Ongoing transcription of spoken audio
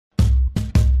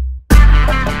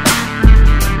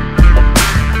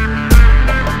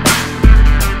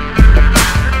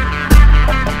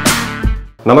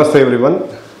Namaste everyone,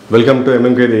 welcome to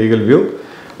MMK The Eagle View.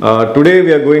 Today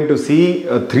we are going to see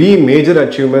three major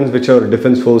achievements which our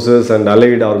defense forces and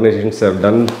allied organizations have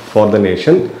done for the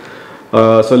nation.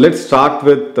 So let's start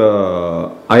with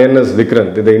INS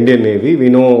Vikrant, the Indian Navy. We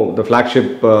know the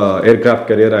flagship aircraft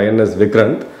carrier INS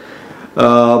Vikrant.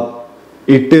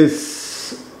 It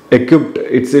is equipped,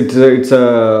 it's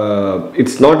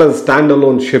not a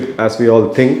standalone ship as we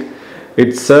all think.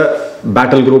 It's a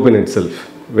battle group in itself.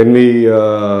 When we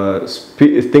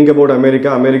think about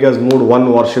America, America has moved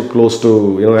one warship close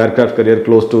to, aircraft carrier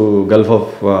close to Gulf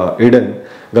of Eden,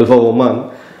 Gulf of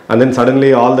Oman, and then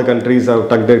suddenly all the countries have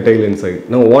tucked their tail inside.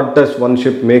 Now, what does one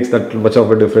ship makes that much of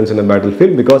a difference in a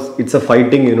battlefield? Because it's a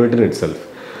fighting unit in itself.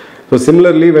 So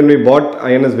similarly, when we bought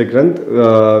INS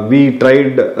Vikrant, we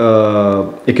tried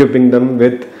equipping them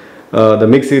with the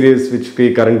MiG series which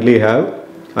we currently have,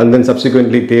 and then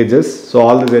subsequently Tejas. So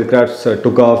all these aircrafts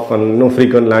took off, and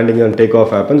frequent landing and takeoff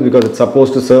happens because it's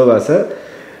supposed to serve as a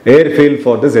airfield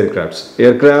for these aircrafts.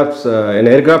 An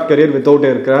aircraft carrier without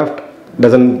aircraft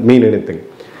doesn't mean anything.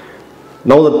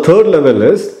 Now the third level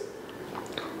is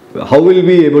how will we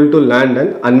be able to land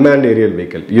an unmanned aerial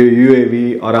vehicle,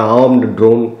 UAV or an armed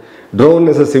drone. Drone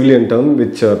is a civilian term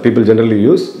which people generally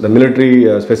use. The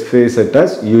military specifies it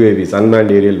as UAVs,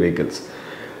 unmanned aerial vehicles.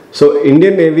 So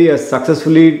Indian Navy has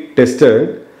successfully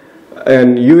tested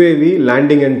an UAV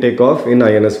landing and takeoff in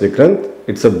INS Vikrant.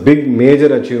 It's a big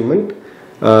major achievement.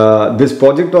 This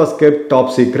project was kept top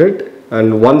secret,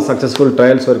 and one successful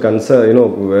trials were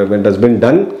when it has been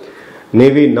done.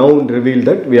 Navy now revealed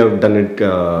that we have done it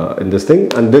in this thing,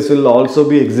 and this will also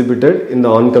be exhibited in the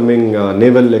oncoming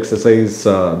naval exercise,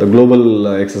 the global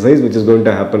exercise which is going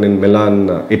to happen in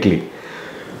Milan, Italy.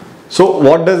 So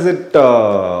what does it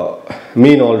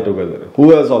mean altogether?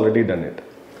 Who has already done it?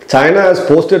 China has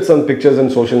posted some pictures in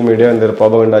social media and their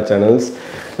propaganda channels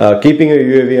keeping a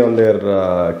UAV on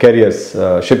their carriers,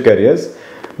 ship carriers,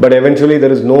 but eventually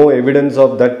there is no evidence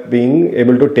of that being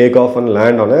able to take off and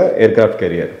land on an aircraft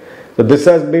carrier. So this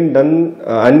has been done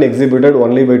and exhibited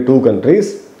only by two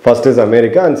countries. First is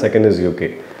America and second is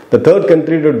UK. The third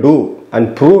country to do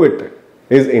and prove it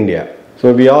is India.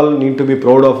 So we all need to be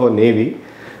proud of our Navy,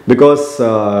 because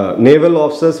naval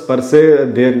officers per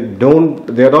se, they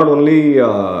are not only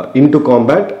into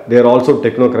combat, they are also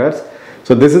technocrats.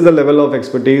 So this is the level of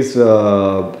expertise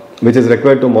which is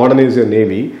required to modernize your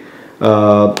Navy.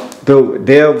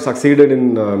 They have succeeded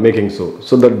in making so.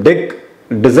 So the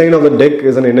design of the deck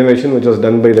is an innovation which was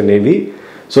done by the Navy.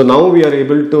 So now we are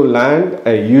able to land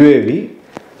a UAV.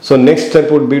 So next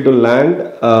step would be to land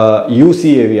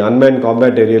UCAV, unmanned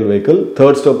combat aerial vehicle.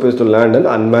 Third step is to land an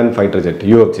unmanned fighter jet,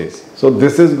 UFJs. So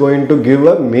this is going to give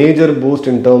a major boost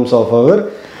in terms of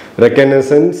our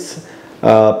reconnaissance,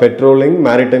 patrolling,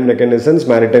 maritime reconnaissance,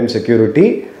 maritime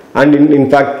security, and in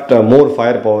fact more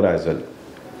firepower as well.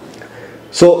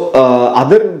 So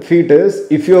other feat is,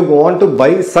 if you want to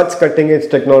buy such cutting edge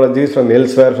technologies from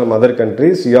elsewhere, from other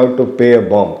countries, you have to pay a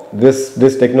bomb.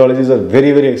 These technologies are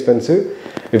very, very expensive.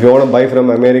 If you want to buy from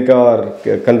America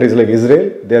or countries like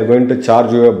Israel, they are going to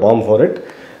charge you a bomb for it.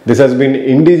 This has been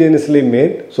indigenously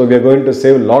made, so we are going to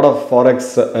save a lot of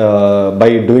forex by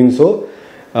doing so.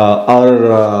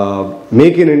 Our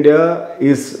Make in India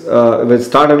is we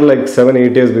started like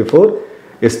 7-8 years before.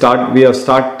 We have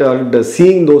started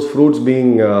seeing those fruits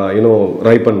being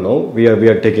ripened now. We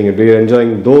are taking it. We are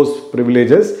enjoying those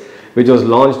privileges which was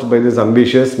launched by this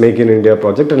ambitious Make in India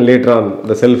project, and later on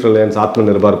the self-reliance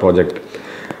Atmanirbhar project.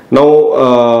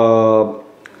 Now,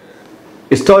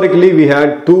 historically we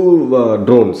had two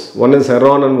drones. One is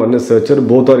Heron and one is Searcher.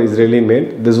 Both are Israeli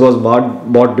made. This was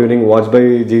bought during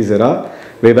Vajpayee ji's era,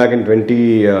 way back in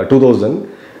 2000.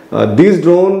 These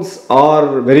drones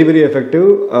are very, very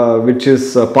effective, which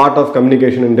is part of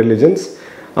communication intelligence.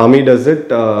 Army does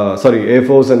it, Air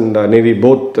Force and Navy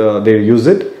both they use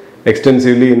it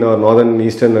extensively in our northern,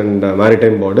 eastern and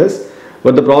maritime borders.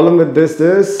 But the problem with this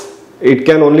is it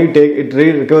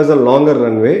requires a longer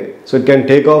runway, so it can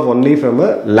take off only from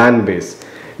a land base.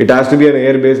 It has to be an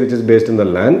air base which is based in the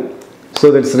land.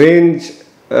 So its range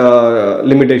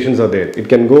limitations are there. It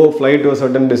can fly to a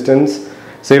certain distance.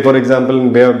 Say for example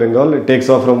in Bay of Bengal, it takes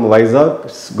off from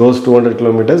Vizag, goes 200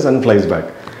 kilometers and flies back.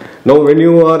 Now when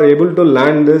you are able to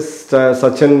land this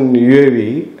such an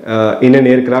UAV in an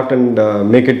aircraft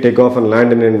and make it take off and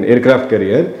land in an aircraft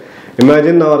carrier,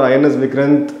 imagine our INS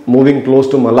Vikrant moving close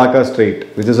to Malacca Strait,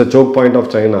 which is a choke point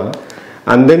of China,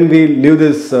 and then we leave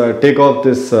this take off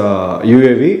this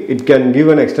UAV. It can give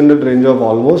an extended range of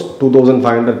almost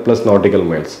 2500 plus nautical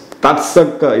miles. That's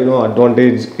the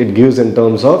advantage it gives in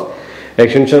terms of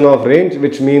extension of range,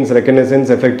 which means reconnaissance,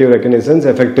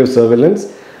 effective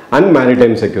surveillance, and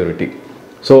maritime security.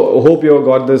 So hope you have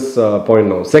got this point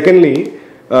now. Secondly,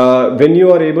 when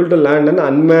you are able to land an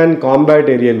unmanned combat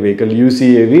aerial vehicle,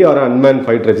 UCAV, or unmanned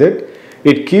fighter jet,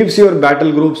 it keeps your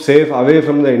battle group safe away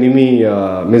from the enemy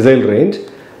missile range,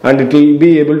 and it will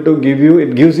be able to give you,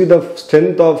 it gives you the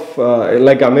strength of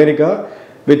like America,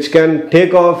 which can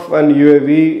take off an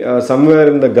UAV somewhere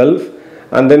in the Gulf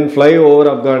and then fly over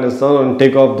Afghanistan and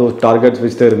take off those targets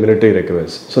which their military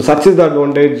requires. So such is the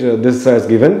advantage this has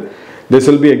given. This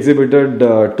will be exhibited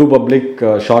to public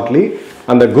shortly,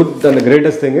 and the good and the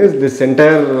greatest thing is this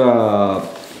entire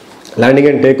landing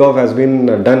and takeoff has been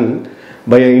done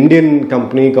by an Indian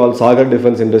company called Sagar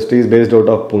Defence Industries based out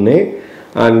of Pune,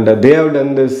 and they have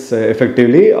done this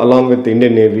effectively along with the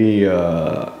Indian Navy,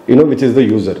 which is the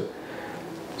user.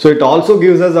 So it also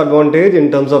gives us advantage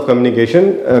in terms of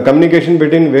communication. Communication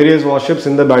between various warships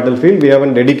in the battlefield. We have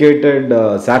a dedicated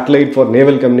satellite for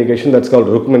naval communication that's called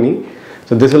Rukmani.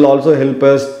 So this will also help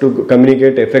us to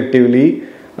communicate effectively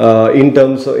in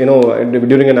terms of,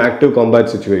 during an active combat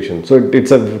situation. So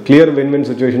it's a clear win-win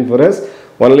situation for us.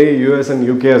 Only US and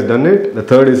UK has done it. The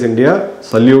third is India.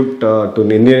 Salute to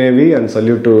the Indian Navy and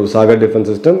salute to Sagar Defence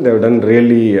System. They have done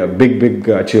really a big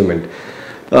achievement.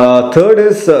 Third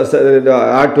is, to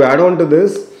add on to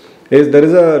this, is there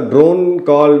is a drone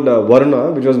called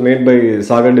Varuna, which was made by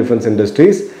Sagar Defence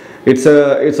Industries. It's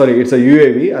a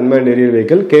UAV, unmanned aerial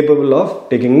vehicle, capable of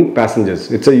taking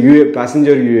passengers. It's a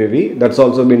passenger UAV that's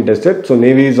also been tested. So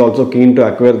Navy is also keen to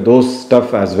acquire those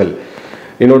stuff as well.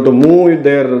 To move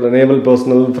their naval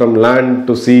personnel from land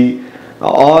to sea,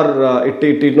 or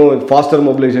faster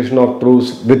mobilization of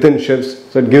troops within ships.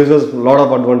 So it gives us a lot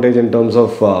of advantage in terms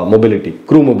of mobility,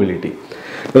 crew mobility.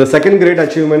 But the second great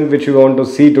achievement which we want to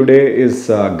see today is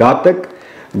Ghatak.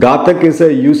 Ghatak is a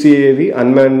UCAV,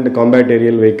 unmanned combat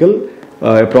aerial vehicle,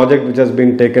 a project which has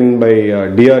been taken by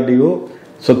DRDO.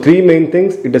 So three main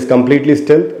things: it is completely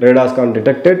stealth, radars can't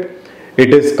detect it.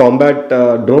 It is combat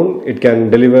drone, it can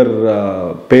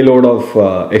deliver payload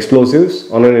of explosives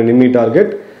on an enemy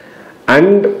target,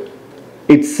 and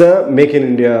it's a made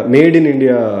in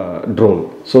India drone.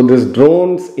 So this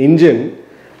drone's engine,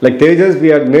 like Tejas, we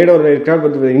had made our aircraft,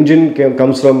 but the engine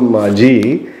comes from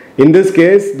GE. In this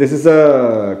case, this is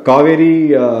a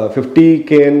Kaveri 50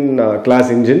 KN class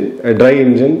engine, a dry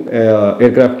engine,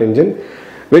 aircraft engine,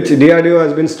 which DRDO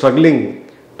has been struggling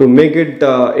to make it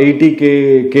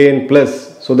 80 KN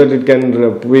plus, so that it can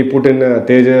be put in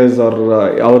Tejas or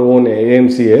our own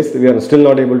AMCS. We are still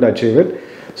not able to achieve it.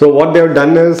 So what they have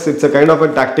done is, it's a kind of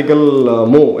a tactical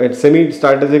move, a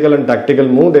semi-strategical and tactical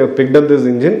move. They have picked up this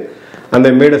engine and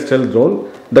they made a stealth drone.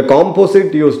 The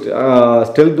composite used,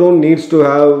 stealth drone needs to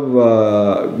have,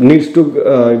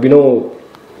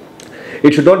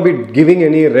 it should not be giving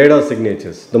any radar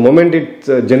signatures. The moment it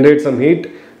generates some heat,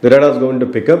 the radar is going to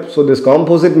pick up. So this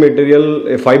composite material,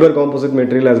 a fiber composite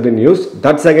material has been used.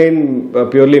 That's again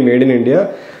purely made in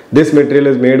India. This material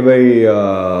is made by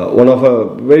one of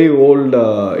a very old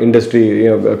industry,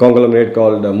 a conglomerate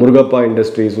called Murugappa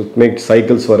Industries, which makes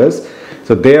cycles for us.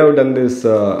 So they have done this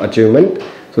achievement.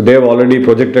 So they have already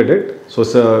projected it. So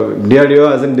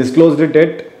DRDO hasn't disclosed it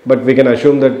yet, but we can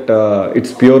assume that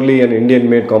it's purely an Indian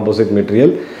made composite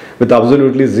material with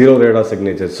absolutely zero radar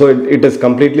signatures. So it is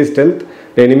completely stealth.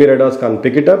 The enemy radars can't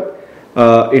pick it up.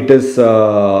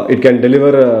 It can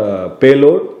deliver a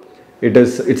payload.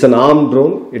 It's an armed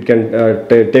drone. It can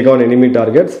take on enemy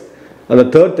targets. And the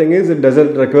third thing is, it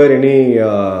doesn't require any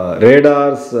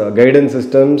radars, guidance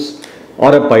systems,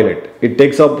 or a pilot. It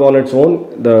takes up on its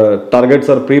own. The targets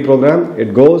are pre-programmed.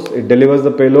 It goes, it delivers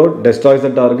the payload, destroys the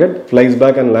target, flies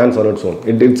back and lands on its own.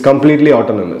 It's completely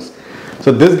autonomous.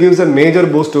 So this gives a major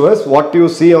boost to us. What you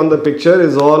see on the picture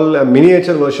is all a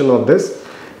miniature version of this,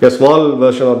 a small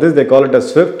version of this. They call it a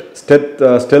Swift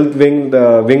stealth wing,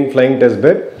 the wing flying test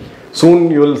bed.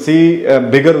 Soon you will see a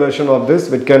bigger version of this,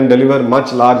 which can deliver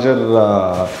much larger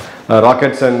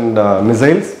rockets and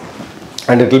missiles,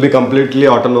 and it will be completely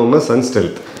autonomous and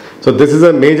stealth. So this is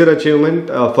a major achievement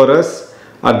for us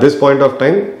at this point of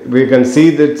time. We can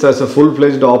see this as a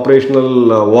full-fledged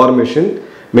operational war machine,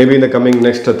 maybe in the coming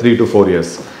next 3 to 4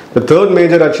 years. The third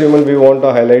major achievement we want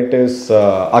to highlight is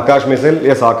Akash missile.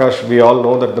 Yes, Akash, we all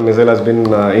know that the missile has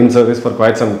been in service for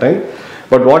quite some time.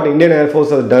 But what Indian Air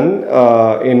Force has done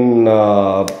in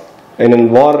a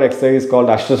war exercise called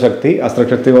Astra Shakti. Astra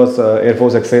Shakti was Air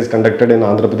Force exercise conducted in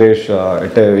Andhra Pradesh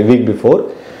a week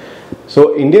before.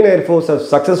 So Indian Air Force has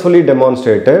successfully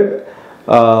demonstrated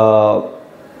a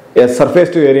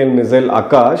surface-to-aerial missile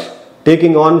Akash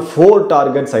taking on 4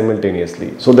 targets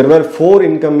simultaneously. So there were 4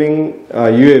 incoming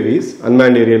UAVs,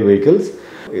 unmanned aerial vehicles,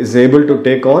 is able to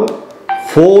take on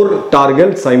 4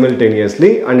 targets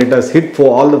simultaneously, and it has hit for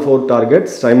all the 4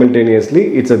 targets simultaneously.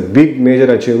 It's a big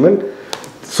major achievement.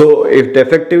 So it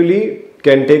effectively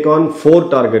can take on 4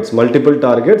 targets, multiple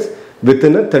targets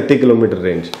within a 30 kilometer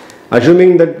range.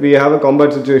 Assuming that we have a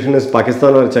combat situation as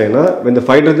Pakistan or China, when the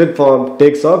fighter jet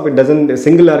takes off, it doesn't, a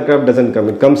single aircraft doesn't come,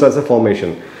 it comes as a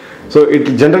formation. So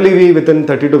it generally be within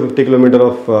 30 to 50 kilometer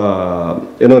of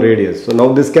radius. So now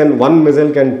one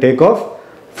missile can take off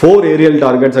 4 aerial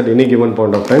targets at any given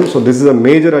point of time. So this is a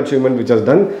major achievement which has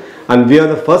done, and we are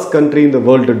the first country in the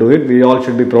world to do it. We all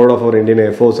should be proud of our Indian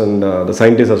Air Force and the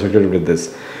scientists associated with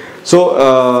this.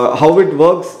 So how it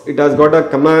works, it has got a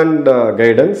command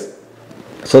guidance.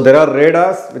 So there are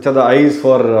radars which are the eyes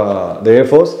for the Air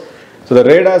Force. So the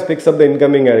radars picks up the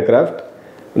incoming aircraft.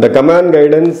 The command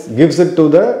guidance gives it to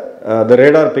the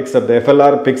radar picks up, the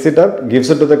FLR picks it up, gives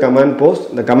it to the command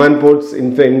post. The command post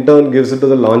in turn gives it to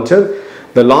the launcher.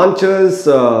 The launchers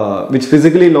which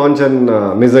physically launch a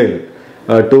missile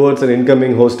towards an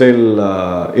incoming hostile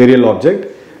aerial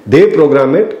object, they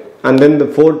program it, and then the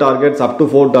 4 targets, up to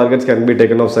 4 targets can be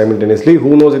taken off simultaneously.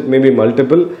 Who knows, it may be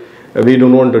multiple. We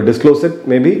don't want to disclose it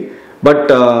maybe. But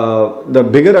the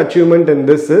bigger achievement in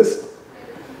this is,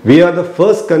 we are the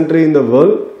first country in the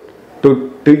world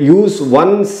to use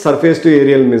one surface to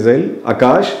aerial missile,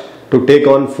 Akash, to take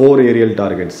on 4 aerial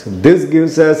targets. This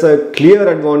gives us a clear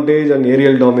advantage and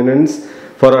aerial dominance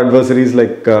for adversaries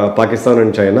like Pakistan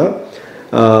and China,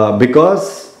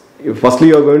 because firstly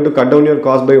you are going to cut down your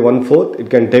cost by 1/4. It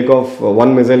can take off,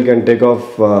 one missile can take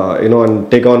off and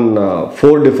take on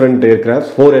 4 different aircrafts,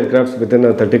 4 aircrafts within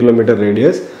a 30 kilometer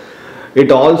radius.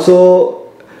 It also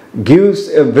gives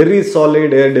a very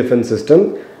solid air defense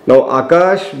system. Now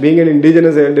Akash being an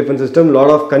indigenous air defense system, a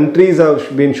lot of countries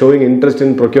have been showing interest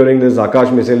in procuring this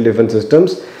Akash missile defense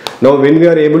systems. Now when we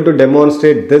are able to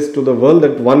demonstrate this to the world,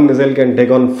 that one missile can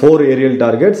take on 4 aerial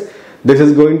targets, this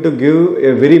is going to give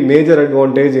a very major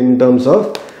advantage in terms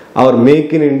of our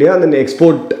make in India and then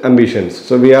export ambitions.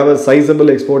 So we have a sizable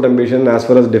export ambition as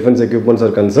far as defense equipments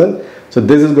are concerned. So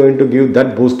this is going to give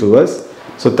that boost to us.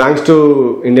 So thanks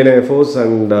to Indian Air Force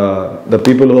and the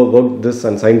people who have worked this,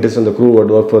 and scientists and the crew who had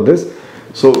worked for this.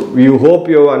 So we hope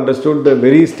you have understood the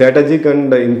very strategic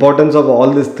and the importance of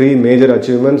all these 3 major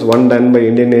achievements. One done by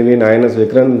Indian Navy in INS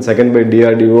Vikram, second by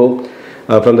DRDO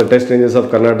from the test ranges of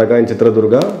Karnataka in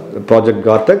Chitradurga, Project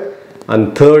Garthak,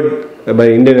 and third by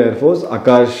Indian Air Force,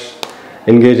 Akash,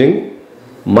 engaging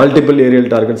multiple aerial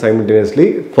targets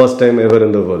simultaneously, first time ever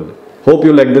in the world. Hope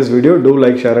you like this video. Do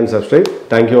like, share and subscribe.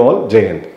 Thank you all. Jai Hind.